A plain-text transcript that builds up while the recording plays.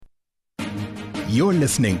You're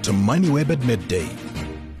listening to MoneyWeb at midday.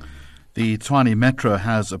 The Tshwane Metro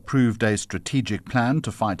has approved a strategic plan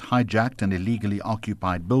to fight hijacked and illegally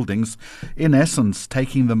occupied buildings, in essence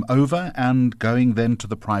taking them over and going then to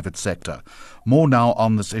the private sector. More now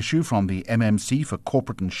on this issue from the MMC for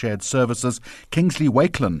Corporate and Shared Services, Kingsley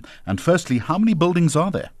Wakelin. And firstly, how many buildings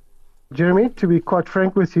are there? Jeremy, to be quite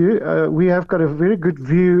frank with you, we have got a very good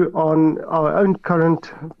view on our own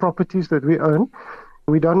current properties that we own.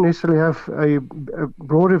 We don't necessarily have a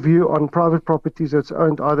broader view on private properties that's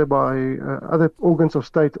owned either by other organs of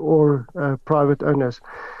state or private owners.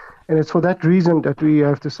 And it's for that reason that we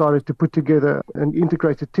have decided to put together an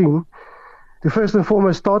integrated team to first and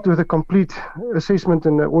foremost start with a complete assessment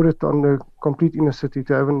and audit on the complete inner city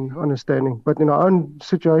to have an understanding. But in our own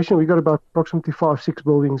situation, we've got about approximately 5-6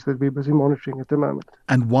 buildings that we're busy monitoring at the moment.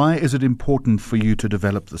 And why is it important for you to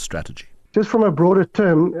develop the strategy? Just from a broader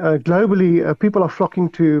term, globally, people are flocking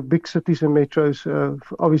to big cities and metros,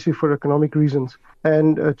 obviously for economic reasons.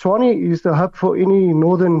 And Tshwane is the hub for any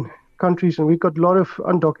northern countries, and we've got a lot of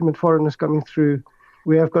undocumented foreigners coming through.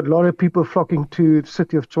 We have got a lot of people flocking to the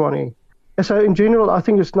city of Tshwane. And so in general, I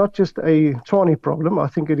think it's not just a Tshwane problem. I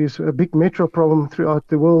think it is a big metro problem throughout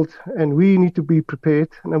the world, and we need to be prepared.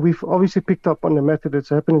 And we've obviously picked up on the matter that's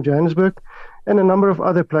happened in Johannesburg and a number of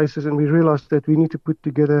other places, and we realized that we need to put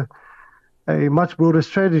together a much broader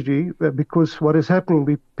strategy because what is happening,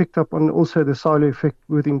 we picked up on also the silo effect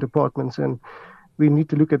within departments, and we need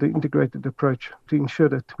to look at the integrated approach to ensure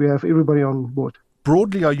that we have everybody on board.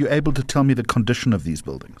 Broadly, are you able to tell me the condition of these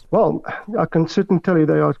buildings? Well, I can certainly tell you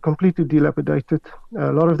they are completely dilapidated.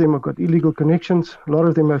 A lot of them have got illegal connections. A lot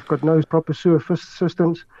of them have got no proper sewer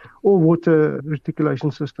systems or water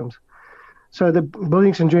reticulation systems. So the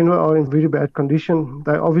buildings in general are in very bad condition.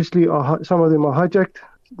 They obviously are, some of them are hijacked.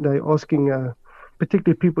 They're asking,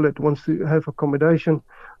 particularly people that wants to have accommodation,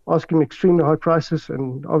 asking extremely high prices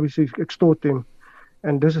and obviously extort them.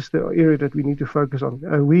 And this is the area that we need to focus on.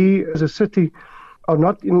 We as a city are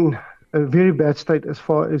not in a very bad state as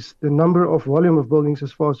far as the number of volume of buildings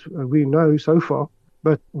as far as we know so far.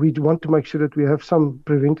 But we want to make sure that we have some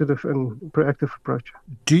preventative and proactive approach.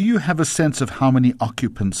 Do you have a sense of how many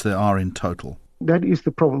occupants there are in total? That is the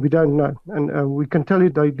problem. We don't know. And we can tell you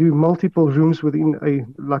they do multiple rooms within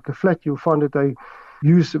a flat. You'll find that they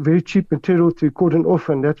use very cheap material to cordon off,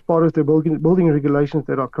 and that's part of the building regulations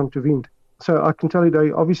that are contravened. So I can tell you they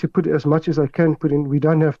obviously put as much as they can put in. We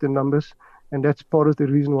don't have the numbers, and that's part of the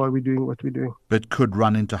reason why we're doing what we're doing. But could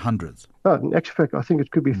run into hundreds? In actual fact, I think it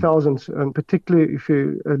could be thousands, and particularly if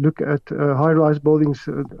you look at high-rise buildings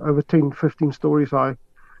over 10, 15 stories high.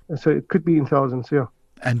 And so it could be in thousands, yeah.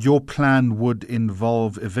 And your plan would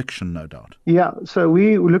involve eviction, no doubt? Yeah, so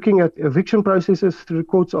we're looking at eviction processes through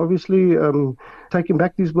courts, obviously, taking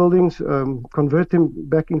back these buildings, convert them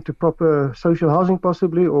back into proper social housing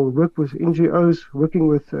possibly, or work with NGOs, working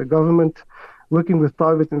with government, working with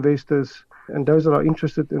private investors, and those that are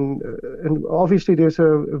interested in. And obviously there's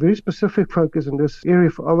a very specific focus in this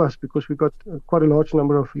area for us because we've got quite a large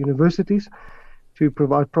number of universities to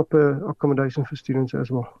provide proper accommodation for students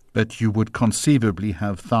as well. But you would conceivably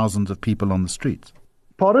have thousands of people on the streets.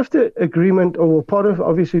 Part of the agreement, or part of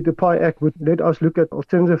obviously the PI Act, would let us look at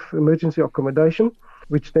alternative emergency accommodation,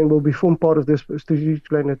 which then will be form part of this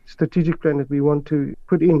strategic plan that we want to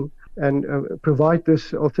put in and provide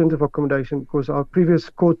this alternative accommodation, because our previous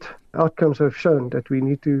court outcomes have shown that we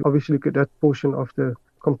need to obviously look at that portion of the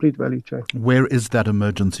complete value chain. Where is that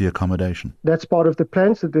emergency accommodation? That's part of the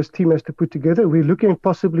plans that this team has to put together. We're looking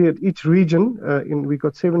possibly at each region. We've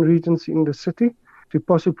got 7 regions in the city to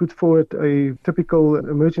possibly put forward a typical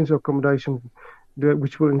emergency accommodation,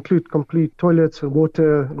 which will include complete toilets and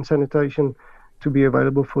water and sanitation to be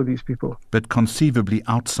available for these people. But conceivably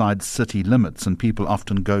outside city limits, and people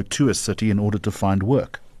often go to a city in order to find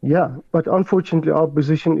work. Yeah, but unfortunately our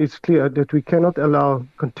position is clear that we cannot allow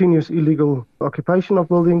continuous illegal occupation of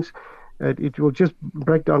buildings. It will just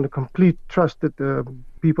break down the complete trust that the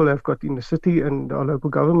people have got in the city and our local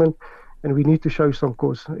government, and we need to show some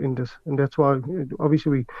course in this. And that's why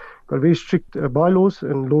obviously we got very strict bylaws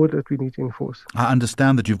and law that we need to enforce. I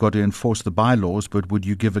understand that you've got to enforce the bylaws, but would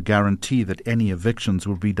you give a guarantee that any evictions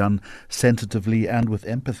will be done sensitively and with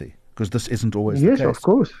empathy? Because this isn't always the case. Yes, of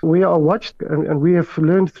course. We are watched, and we have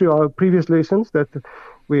learned through our previous lessons that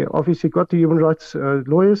we obviously got the human rights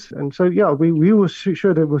lawyers. And so, yeah, we will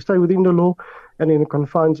sure that we'll stay within the law and in the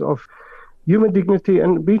confines of human dignity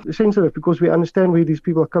and be sensitive, because we understand where these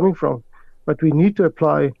people are coming from. But we need to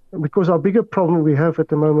apply, because our bigger problem we have at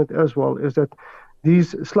the moment as well is that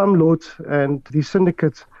these slumlords and these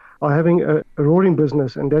syndicates are having a roaring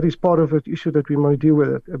business, and that is part of the issue that we might deal with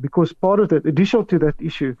it. Because part of that, additional to that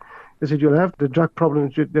issue, is that you'll have the drug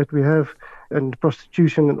problems that we have and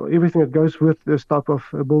prostitution and everything that goes with this type of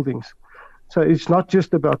buildings. So it's not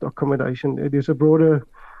just about accommodation. It is a broader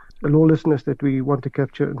lawlessness that we want to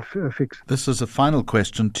capture and fix. This is a final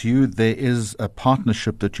question to you. There is a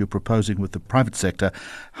partnership that you're proposing with the private sector.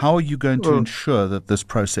 How are you going to ensure that this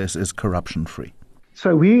process is corruption-free?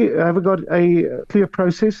 So we have got a clear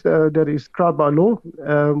process that is described by law.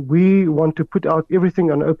 We want to put out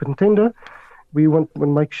everything on open tender. We want to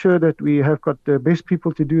make sure that we have got the best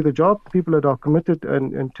people to do the job, people that are committed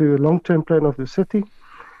and to a long-term plan of the city.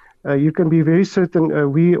 You can be very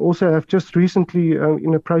certain we also have just recently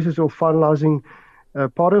in the process of finalizing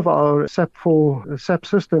part of our SAP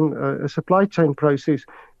system, a supply chain process,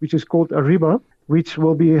 which is called Ariba, which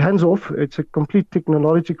will be hands-off. It's a complete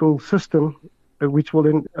technological system which will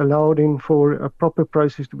then allow for a proper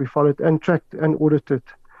process to be followed and tracked and audited.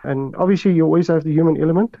 And obviously you always have the human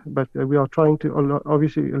element, but we are trying to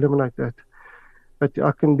obviously eliminate that. But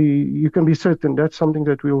you can be certain that's something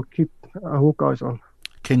that we will keep our hawk eyes on.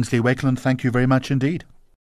 Kingsley Wakeland, thank you very much indeed.